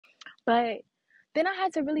But then I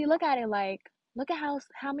had to really look at it like, look at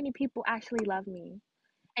how many people actually love me.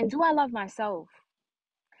 And do I love myself?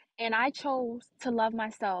 And I chose to love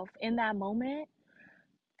myself in that moment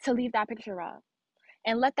to leave that picture up.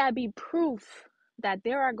 And let that be proof that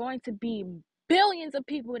there are going to be billions of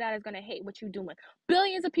people that is going to hate what you're doing.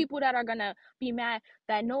 Billions of people that are going to be mad,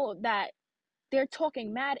 that know that they're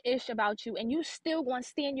talking mad ish about you, and you still going to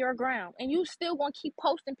stand your ground, and you still going to keep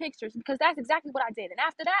posting pictures, because that's exactly what I did. And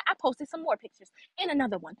after that, I posted some more pictures, and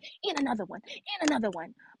another one, and another one, and another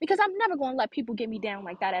one, because I'm never going to let people get me down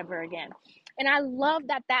like that ever again. And I love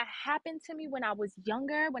that that happened to me when I was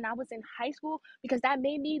younger, when I was in high school, because that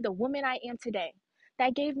made me the woman I am today.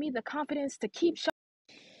 That gave me the confidence to keep showing.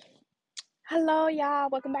 Hello, y'all.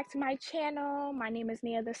 Welcome back to my channel. My name is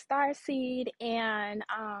Nia the Starseed, and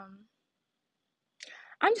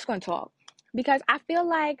I'm just going to talk because I feel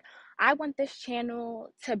like I want this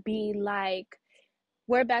channel to be like,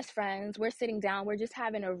 we're best friends, we're sitting down, we're just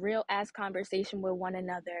having a real ass conversation with one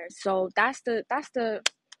another. So that's the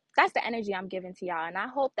energy I'm giving to y'all, and I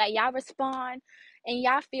hope that y'all respond and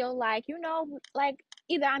y'all feel like, like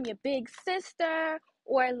either I'm your big sister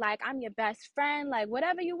or like I'm your best friend, like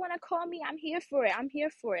whatever you want to call me. I'm here for it. I'm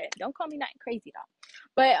here for it. Don't call me nothing crazy though.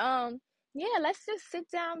 But yeah, let's just sit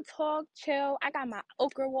down, talk, chill. I got my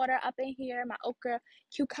okra water up in here, my okra,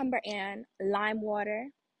 cucumber, and lime water.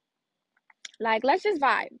 Like, let's just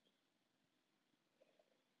vibe.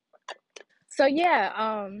 So yeah,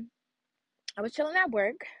 I was chilling at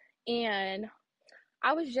work, and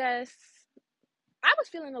I was just I was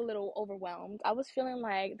feeling a little overwhelmed. I was feeling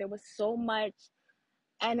like there was so much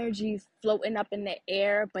energy floating up in the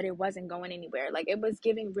air, but it wasn't going anywhere. Like, it was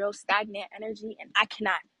giving real stagnant energy, and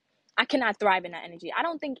I cannot thrive in that energy. I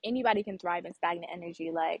don't think anybody can thrive in stagnant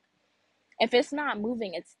energy. Like, if it's not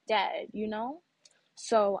moving, it's dead.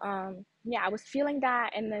 So yeah, I was feeling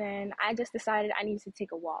that, and then I just decided I needed to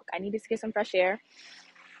take a walk. I needed to get some fresh air.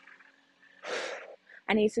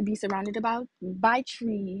 I needed to be surrounded by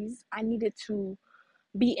trees. I needed to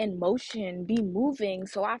be in motion, be moving,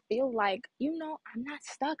 so I feel like, I'm not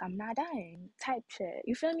stuck, I'm not dying type shit.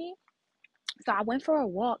 You feel me? So I went for a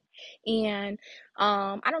walk, and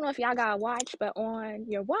I don't know if y'all got a watch, but on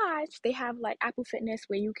your watch they have like Apple Fitness,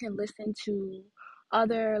 where you can listen to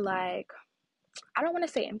other, like, I don't want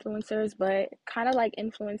to say influencers, but kind of like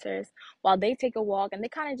influencers, while they take a walk, and they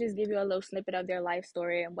kind of just give you a little snippet of their life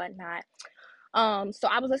story and whatnot. So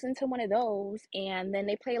I was listening to one of those, and then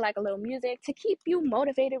they play like a little music to keep you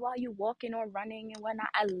motivated while you walking or running and whatnot.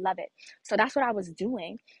 I love it. So that's what I was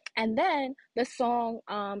doing. And then the song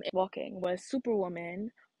walking was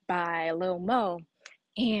Superwoman by Lil Mo.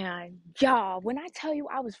 And y'all, when I tell you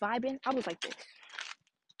I was vibing, I was like this.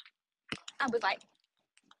 I was like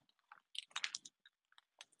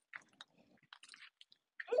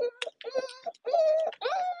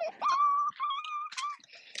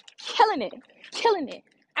killing it, killing it.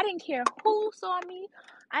 I didn't care who saw me.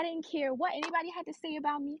 I didn't care what anybody had to say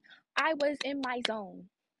about me. I was in my zone.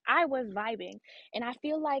 I was vibing. And I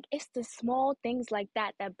feel like it's the small things like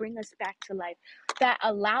that that bring us back to life, that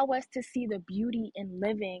allow us to see the beauty in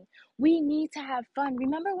living. We need to have fun.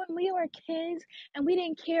 Remember when we were kids and we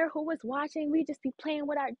didn't care who was watching? We'd just be playing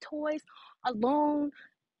with our toys alone,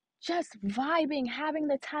 just vibing, having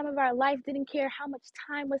the time of our life, didn't care how much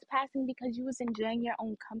time was passing because you was enjoying your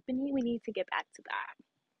own company. We need to get back to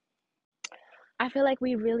that. I feel like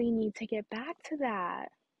we really need to get back to that.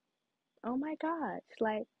 Oh my gosh,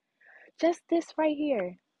 like, just this right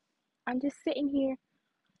here. I'm just sitting here,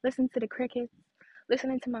 listening to the crickets,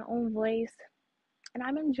 listening to my own voice, and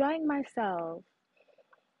I'm enjoying myself.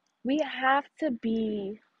 We have to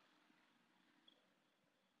be,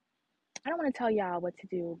 I don't want to tell y'all what to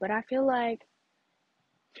do, but I feel like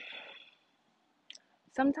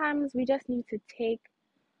sometimes we just need to take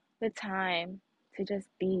the time to just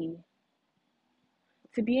be,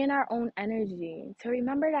 to be in our own energy, to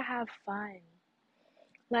remember to have fun.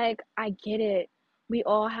 Like, I get it. We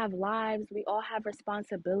all have lives, we all have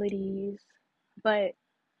responsibilities, but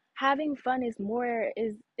having fun there's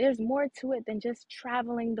more to it than just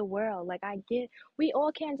traveling the world. Like, I get, we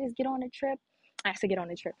all can't just get on a trip. I have to get on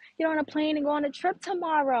a trip. Get on a plane and go on a trip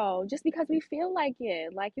tomorrow just because we feel like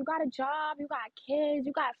it. Like, you got a job, you got kids,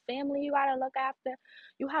 you got family you got to look after.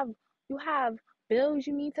 You have bills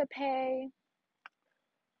you need to pay.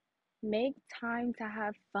 Make time to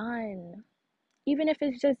have fun. Even if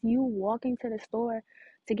it's just you walking to the store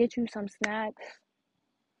to get you some snacks,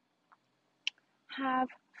 have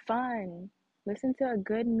fun. Listen to a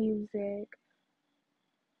good music.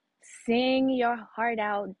 Sing your heart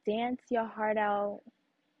out. Dance your heart out.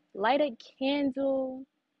 Light a candle.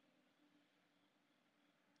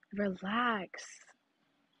 Relax.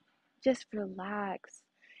 Just relax.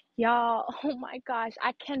 Y'all, oh my gosh,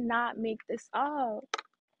 I cannot make this up.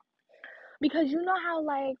 Because you know how,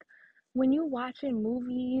 like, when you watching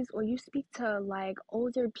movies or you speak to like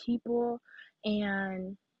older people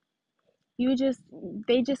and you just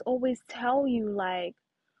they just always tell you like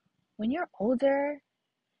when you're older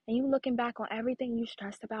and you looking back on everything you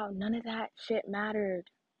stressed about, none of that shit mattered.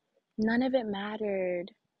 None of it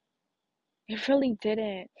mattered. It really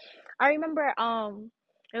didn't. I remember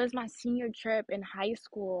it was my senior trip in high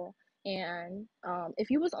school, and if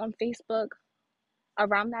you was on Facebook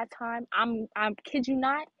around that time, I'm kid you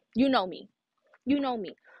not, you know me. You know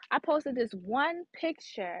me. I posted this one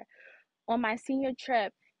picture on my senior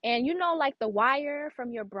trip, and you know like the wire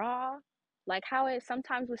from your bra, like how it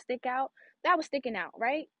sometimes would stick out, that was sticking out,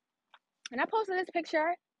 right? And I posted this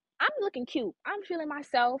picture. I'm looking cute. I'm feeling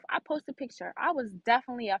myself. I posted a picture. I was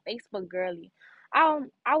definitely a Facebook girly. I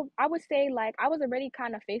would say like I was already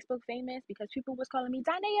kind of Facebook famous because people was calling me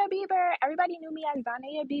Danae Bieber. Everybody knew me as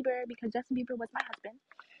Danae Bieber because Justin Bieber was my husband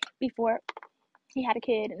before he had a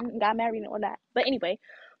kid and got married and all that. But anyway,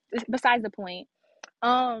 besides the point.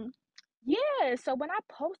 Um, yeah, so when I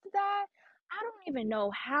posted that, I don't even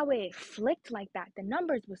know how it flicked like that. The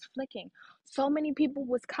numbers was flicking. So many people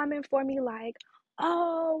was coming for me like,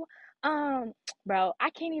 "Oh, um, bro, I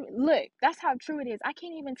can't even look. That's how true it is. I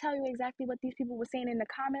can't even tell you exactly what these people were saying in the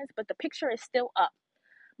comments, but the picture is still up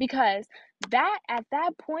because that at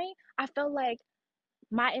that point, I felt like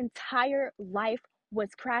my entire life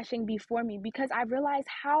was crashing before me because I realized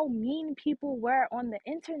how mean people were on the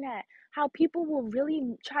internet, how people will really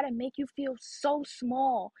try to make you feel so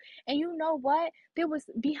small. And you know what? There was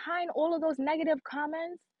behind all of those negative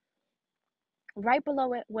comments, right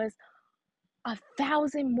below it was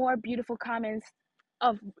 1,000 more beautiful comments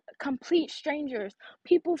of complete strangers.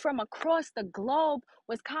 People from across the globe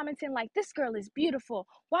was commenting like, this girl is beautiful.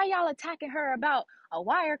 Why y'all attacking her about a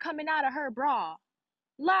wire coming out of her bra?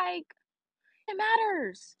 Like, it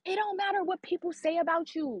matters. It don't matter what people say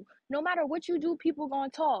about you. No matter what you do, people gonna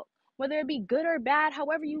talk. Whether it be good or bad,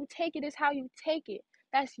 however you take it is how you take it.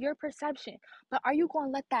 That's your perception. But are you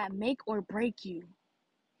gonna let that make or break you?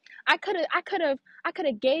 I could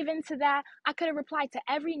have gave into that. I could have replied to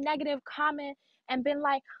every negative comment and been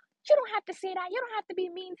like, you don't have to say that. You don't have to be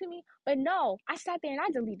mean to me. But no, I sat there and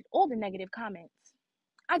I deleted all the negative comments.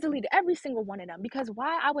 I deleted every single one of them because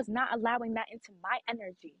why? I was not allowing that into my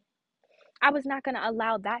energy. I was not going to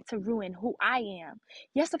allow that to ruin who I am.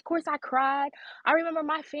 Yes, of course I cried. I remember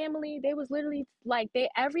my family, they was literally like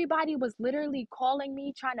everybody was literally calling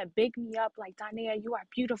me, trying to big me up like, Danae, you are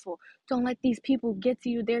beautiful. Don't let these people get to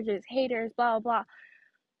you. They're just haters, blah, blah.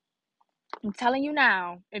 I'm telling you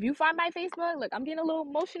now, if you find my Facebook, look, I'm getting a little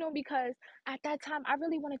emotional because at that time I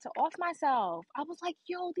really wanted to off myself. I was like,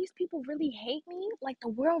 yo, these people really hate me. Like the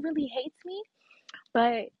world really hates me.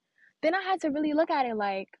 But then I had to really look at it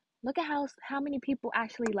like, look at how many people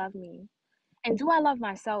actually love me. And do I love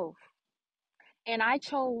myself? And I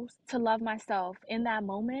chose to love myself in that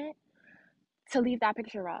moment to leave that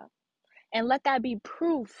picture up. And let that be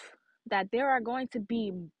proof that there are going to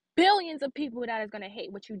be billions of people that is going to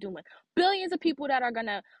hate what you're doing. Billions of people that are going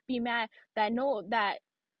to be mad that know that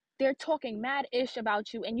they're talking mad ish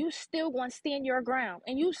about you and you still want to stand your ground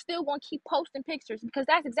and you still want to keep posting pictures because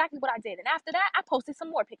that's exactly what I did. And after that, I posted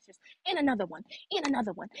some more pictures and another one and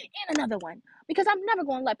another one and another one because I'm never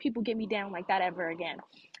going to let people get me down like that ever again.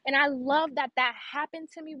 And I love that that happened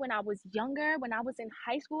to me when I was younger, when I was in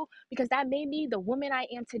high school, because that made me the woman I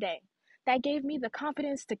am today. That gave me the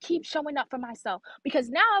confidence to keep showing up for myself. Because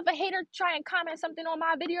now if a hater try and comment something on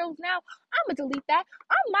my videos now, I'm gonna delete that.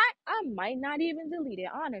 I might not even delete it,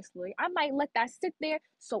 honestly. I might let that sit there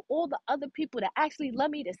so all the other people that actually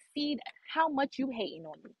love me to see how much you hating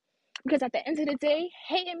on me. Because at the end of the day,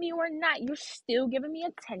 hating me or not, you're still giving me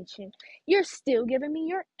attention. You're still giving me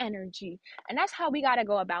your energy. And that's how we gotta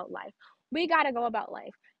go about life. We gotta go about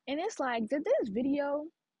life. And it's like, did this video,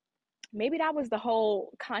 maybe that was the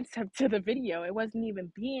whole concept to the video. It wasn't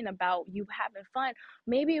even being about you having fun.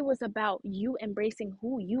 Maybe it was about you embracing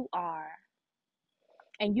who you are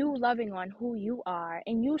and you loving on who you are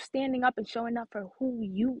and you standing up and showing up for who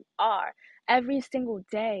you are every single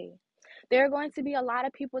day. There are going to be a lot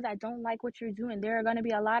of people that don't like what you're doing. There are going to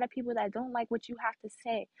be a lot of people that don't like what you have to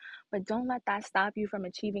say. But don't let that stop you from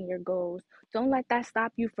achieving your goals. Don't let that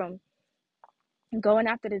stop you from going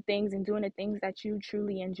after the things and doing the things that you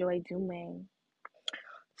truly enjoy doing.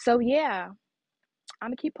 So, yeah, I'm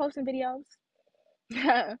going to keep posting videos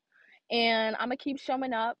and I'm going to keep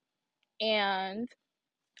showing up and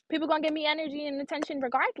People gonna give me energy and attention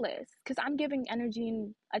regardless, because I'm giving energy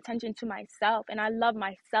and attention to myself, and I love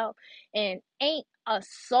myself, and ain't a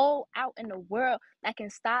soul out in the world that can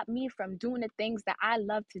stop me from doing the things that I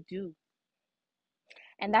love to do.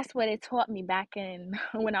 And that's what it taught me back in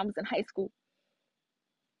when I was in high school.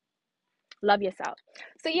 Love yourself.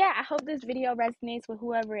 So yeah, I hope this video resonates with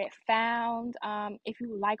whoever it found. If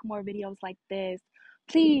you like more videos like this,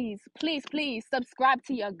 please subscribe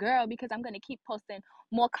to your girl, because I'm gonna keep posting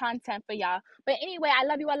more content for y'all. But anyway, I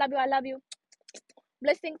love you.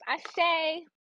 Blessings. Ashe.